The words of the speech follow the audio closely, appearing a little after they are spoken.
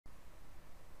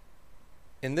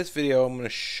In this video, I'm going to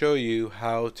show you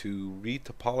how to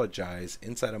retopologize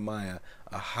inside of Maya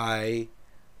a high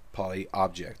poly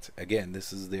object. Again,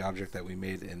 this is the object that we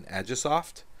made in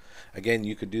Agisoft. Again,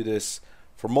 you could do this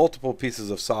for multiple pieces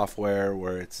of software,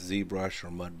 where it's ZBrush or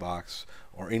Mudbox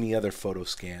or any other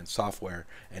Photoscan software.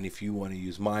 And if you want to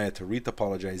use Maya to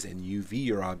retopologize and UV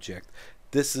your object,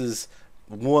 this is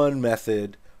one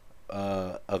method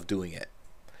of doing it.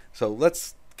 So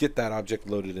let's get that object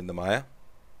loaded into Maya.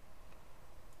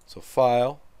 So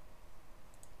File,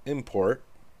 Import,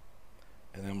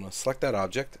 and then I'm going to select that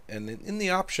object, and then in the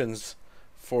options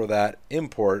for that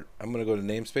import, I'm going to go to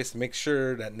namespace and make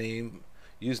sure that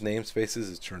use namespaces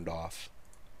is turned off.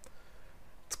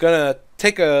 It's going to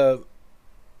take a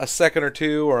second or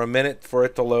two or a minute for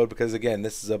it to load, because again,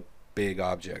 this is a big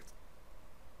object.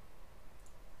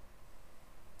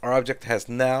 Our object has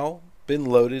now been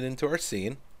loaded into our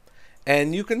scene,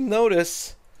 and you can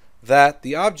notice that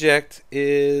the object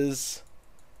has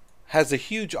a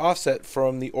huge offset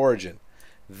from the origin.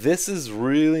 This is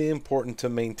really important to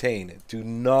maintain. Do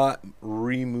not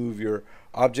remove your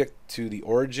object to the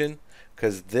origin,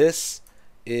 because this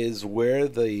is where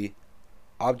the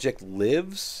object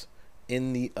lives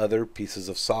in the other pieces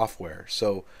of software.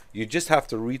 So you just have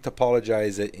to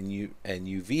retopologize it and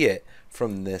UV it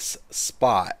from this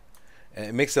spot. And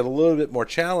it makes it a little bit more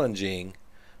challenging,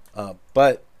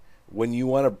 but when you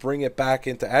want to bring it back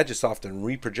into Agisoft and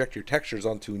reproject your textures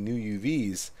onto new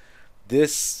UVs,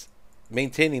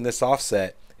 maintaining this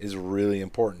offset is really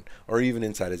important, or even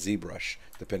inside a ZBrush,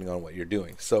 depending on what you're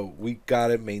doing. So we got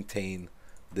to maintain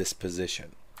this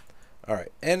position. All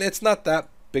right, and it's not that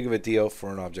big of a deal for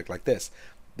an object like this.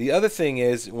 The other thing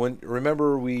is,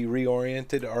 remember we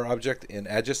reoriented our object in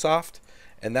Agisoft,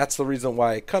 and that's the reason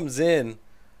why it comes in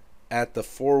at the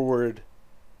forward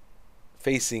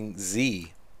facing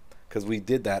Z, because we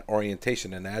did that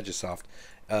orientation in Agisoft.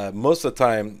 Most of the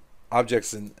time,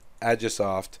 objects in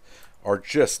Agisoft are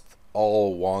just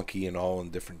all wonky and all in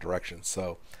different directions.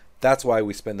 So that's why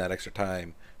we spend that extra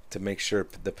time to make sure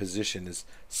the position is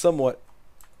somewhat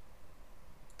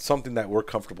something that we're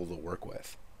comfortable to work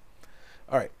with.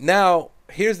 All right, now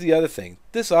here's the other thing.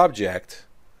 This object,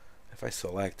 if I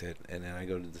select it and then I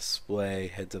go to display,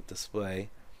 heads up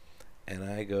display, and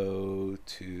I go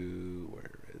to,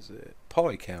 where is it,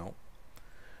 poly count,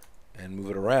 and move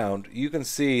it around, you can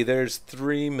see there's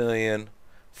 3 million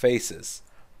faces.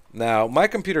 Now my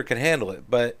computer can handle it,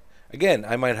 but again,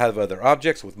 I might have other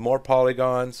objects with more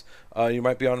polygons. You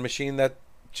might be on a machine that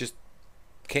just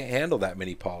can't handle that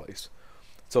many polys.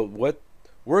 So what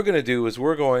we're going to do is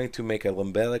we're going to make a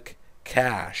limbic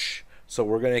cache. So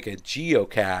we're going to make a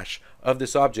geocache of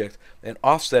this object and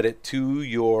offset it to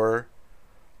your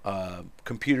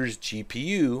computer's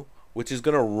GPU, which is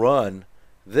going to run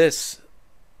this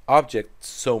object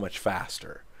so much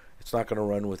faster. It's not going to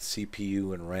run with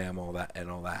CPU and RAM all that.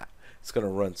 It's going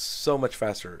to run so much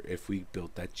faster if we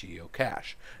built that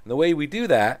geocache. And the way we do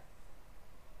that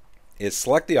is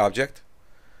select the object,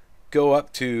 go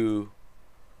up to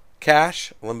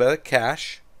cache, limbic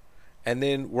cache, and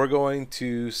then we're going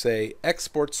to say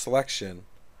export selection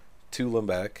to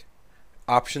limbic,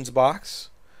 options box.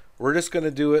 We're just going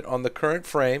to do it on the current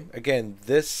frame. Again,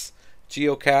 this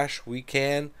geocache, we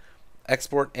can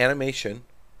export animation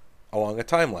along a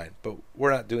timeline, but we're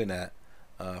not doing that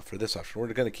for this option. We're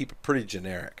going to keep it pretty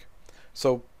generic.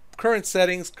 So current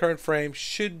settings, current frame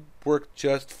should work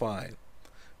just fine.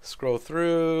 Scroll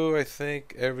through, I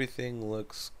think everything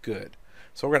looks good.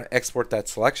 So we're going to export that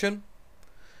selection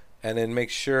and then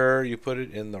make sure you put it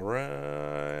in the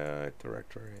right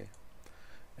directory.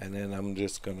 And then I'm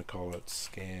just going to call it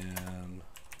scan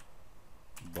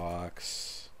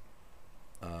box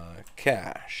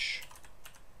cache.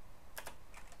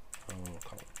 We'll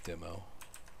call it demo.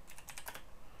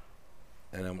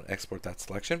 And I'm going to export that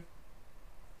selection.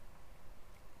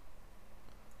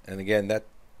 And again, that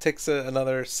takes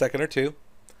another second or two.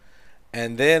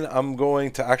 And then I'm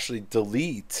going to actually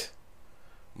delete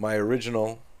my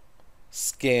original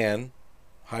scan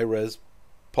high-res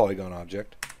polygon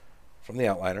object from the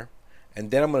outliner.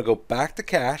 And then I'm going to go back to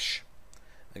cache.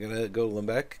 I'm going to go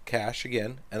limbic cache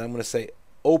again. And I'm going to say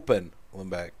open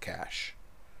limbic cache.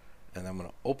 And I'm going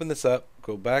to open this up,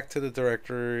 go back to the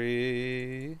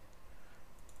directory,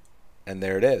 and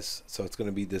there it is. So it's going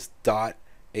to be this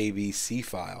 .abc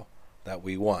file that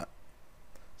we want.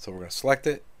 So we're going to select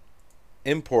it,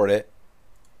 import it,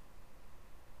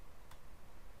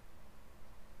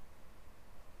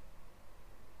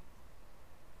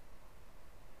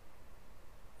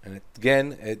 and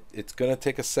it's going to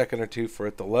take a second or two for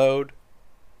it to load.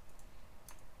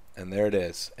 And there it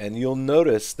is. And you'll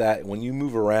notice that when you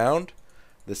move around,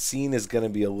 the scene is going to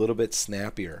be a little bit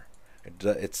snappier.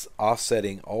 It's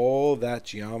offsetting all that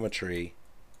geometry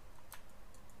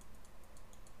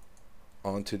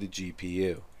onto the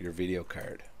GPU, your video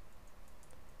card.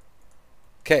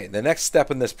 Okay, the next step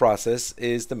in this process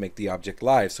is to make the object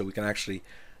live so we can actually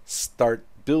start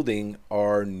building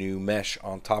our new mesh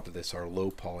on top of this, our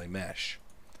low poly mesh.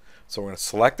 So we're going to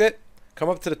select it, come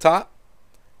up to the top,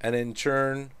 and then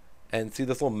turn and see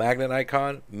this little magnet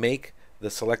icon, make the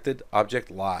selected object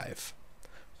live.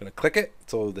 I'm going to click it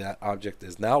so that object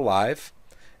is now live,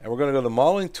 and we're going to go to the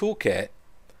modeling toolkit,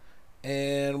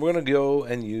 and we're going to go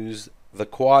and use the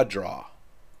quad draw.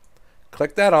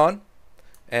 Click that on,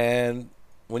 and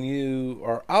when you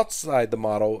are outside the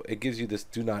model, it gives you this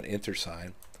do not enter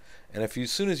sign. And if you,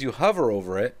 as soon as you hover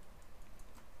over it,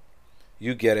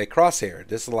 you get a crosshair.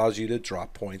 This allows you to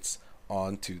drop points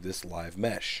onto this live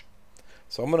mesh.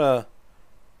 So I'm going to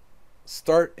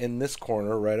start in this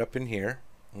corner right up in here.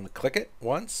 I'm going to click it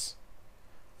once.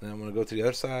 Then I'm going to go to the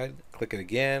other side, click it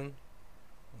again.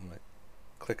 I'm going to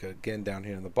click it again down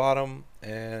here in the bottom,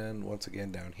 and once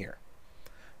again down here.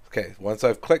 Okay, once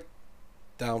I've clicked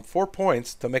down 4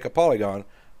 points to make a polygon,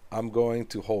 I'm going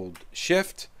to hold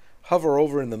shift, hover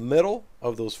over in the middle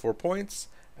of those 4 points,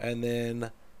 and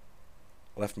then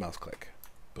left mouse click.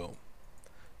 Boom.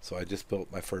 So I just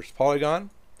built my first polygon.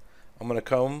 I'm going to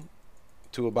come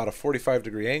to about a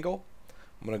 45-degree angle.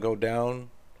 I'm going to go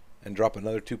down and drop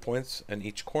another 2 points in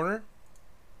each corner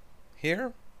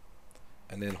here,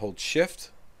 and then hold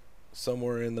shift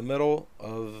somewhere in the middle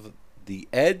of the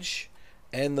edge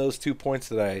and those 2 points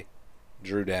that I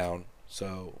drew down.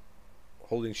 So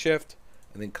holding shift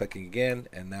and then clicking again,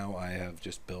 and now I have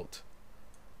just built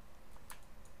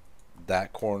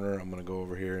that corner. I'm going to go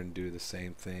over here and do the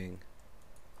same thing.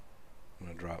 I'm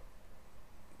going to drop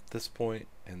this point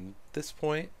and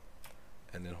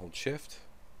then hold shift,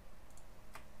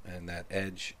 and that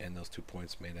edge and those 2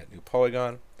 points made that new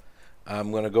polygon.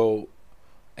 I'm going to go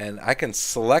and I can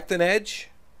select an edge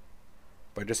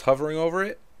by just hovering over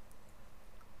it,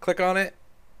 click on it,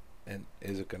 and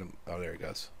is it going to, oh, there it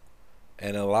goes.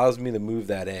 And it allows me to move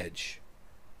that edge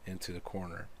into the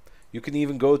corner. You can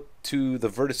even go to the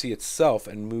vertex itself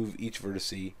and move each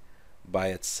vertex by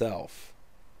itself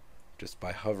just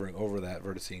by hovering over that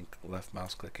vertex and left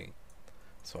mouse clicking.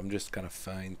 So I'm just kind of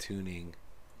fine tuning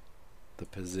the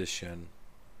position.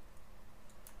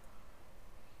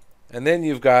 And then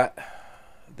you've got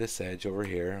this edge over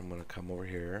here. I'm going to come over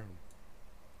here,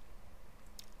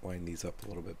 line these up a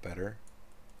little bit better.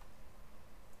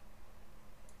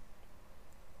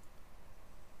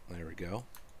 There we go.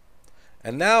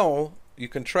 And now you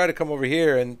can try to come over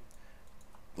here and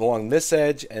along this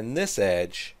edge and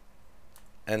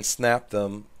snap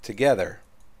them together.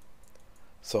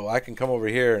 So I can come over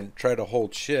here and try to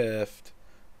hold shift,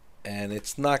 and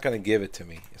it's not going to give it to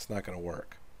me. It's not going to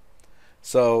work.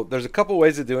 So there's a couple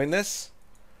ways of doing this.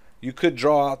 You could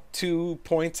draw 2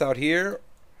 points out here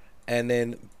and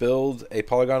then build a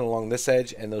polygon along this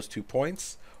edge and those 2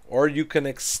 points, or you can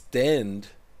extend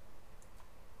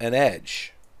an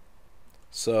edge.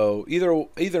 So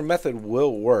either method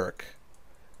will work.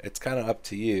 It's kind of up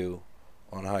to you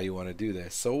on how you want to do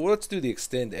this. So let's do the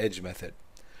extend edge method.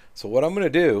 So what I'm going to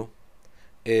do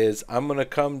is I'm going to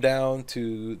come down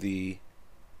to the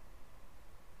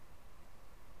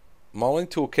modeling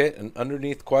toolkit, and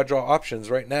underneath quad draw options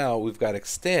right now we've got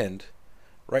extend.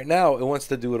 Right now it wants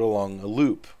to do it along a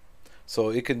loop. So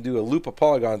it can do a loop of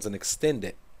polygons and extend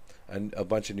it and a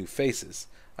bunch of new faces.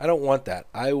 I don't want that.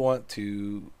 I want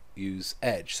to use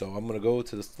edge. So I'm going to go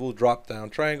to this little drop down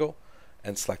triangle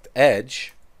and select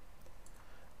edge.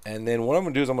 And then what I'm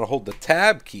going to do is I'm going to hold the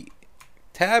tab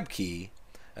key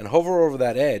and hover over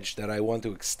that edge that I want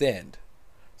to extend.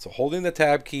 So holding the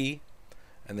tab key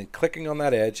and then clicking on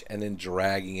that edge and then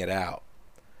dragging it out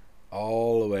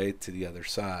all the way to the other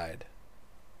side.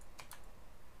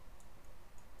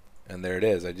 And there it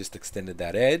is. I just extended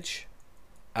that edge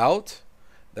out.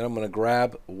 Then I'm going to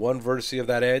grab one vertex of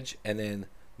that edge and then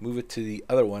move it to the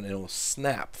other one, and it will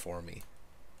snap for me.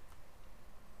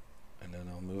 And then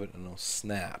I'll move it and it'll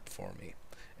snap for me.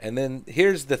 And then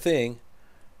here's the thing.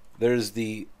 There's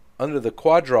the, under the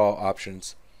quad draw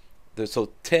options, there's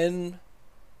so 10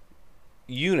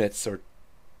 units, or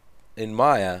in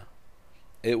Maya,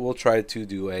 it will try to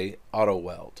do a auto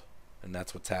weld. And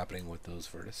that's what's happening with those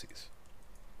vertices.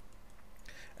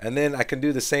 And then I can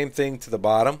do the same thing to the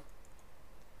bottom.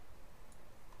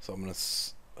 So I'm going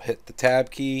to hit the tab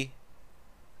key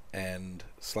and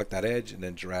select that edge and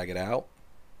then drag it out.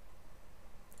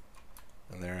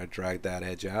 And there I drag that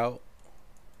edge out.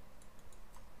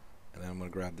 And then I'm going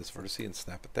to grab this vertex and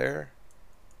snap it there.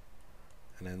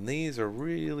 And then these are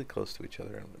really close to each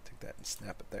other. I'm going to take that and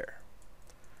snap it there.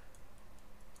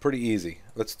 Pretty easy.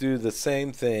 Let's do the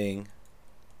same thing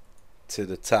to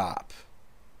the top.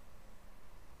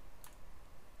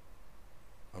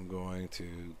 I'm going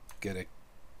to get a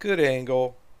good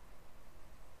angle,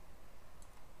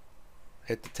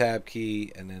 hit the tab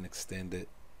key, and then extend it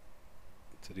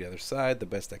to the other side the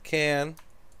best I can.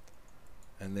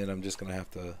 And then I'm just going to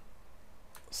have to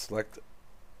select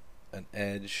an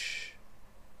edge.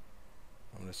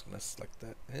 I'm just going to select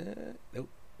that. Nope.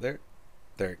 There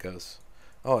it goes.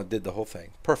 Oh, it did the whole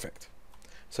thing. Perfect.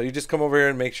 So you just come over here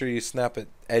and make sure you snap it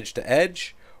edge to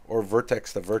edge or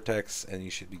vertex to vertex, and you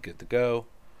should be good to go.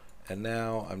 And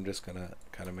now I'm just going to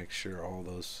kind of make sure all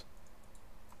those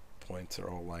points are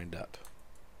all lined up.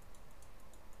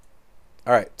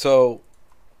 All right, so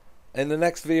in the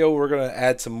next video, we're going to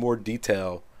add some more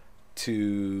detail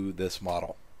to this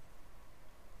model.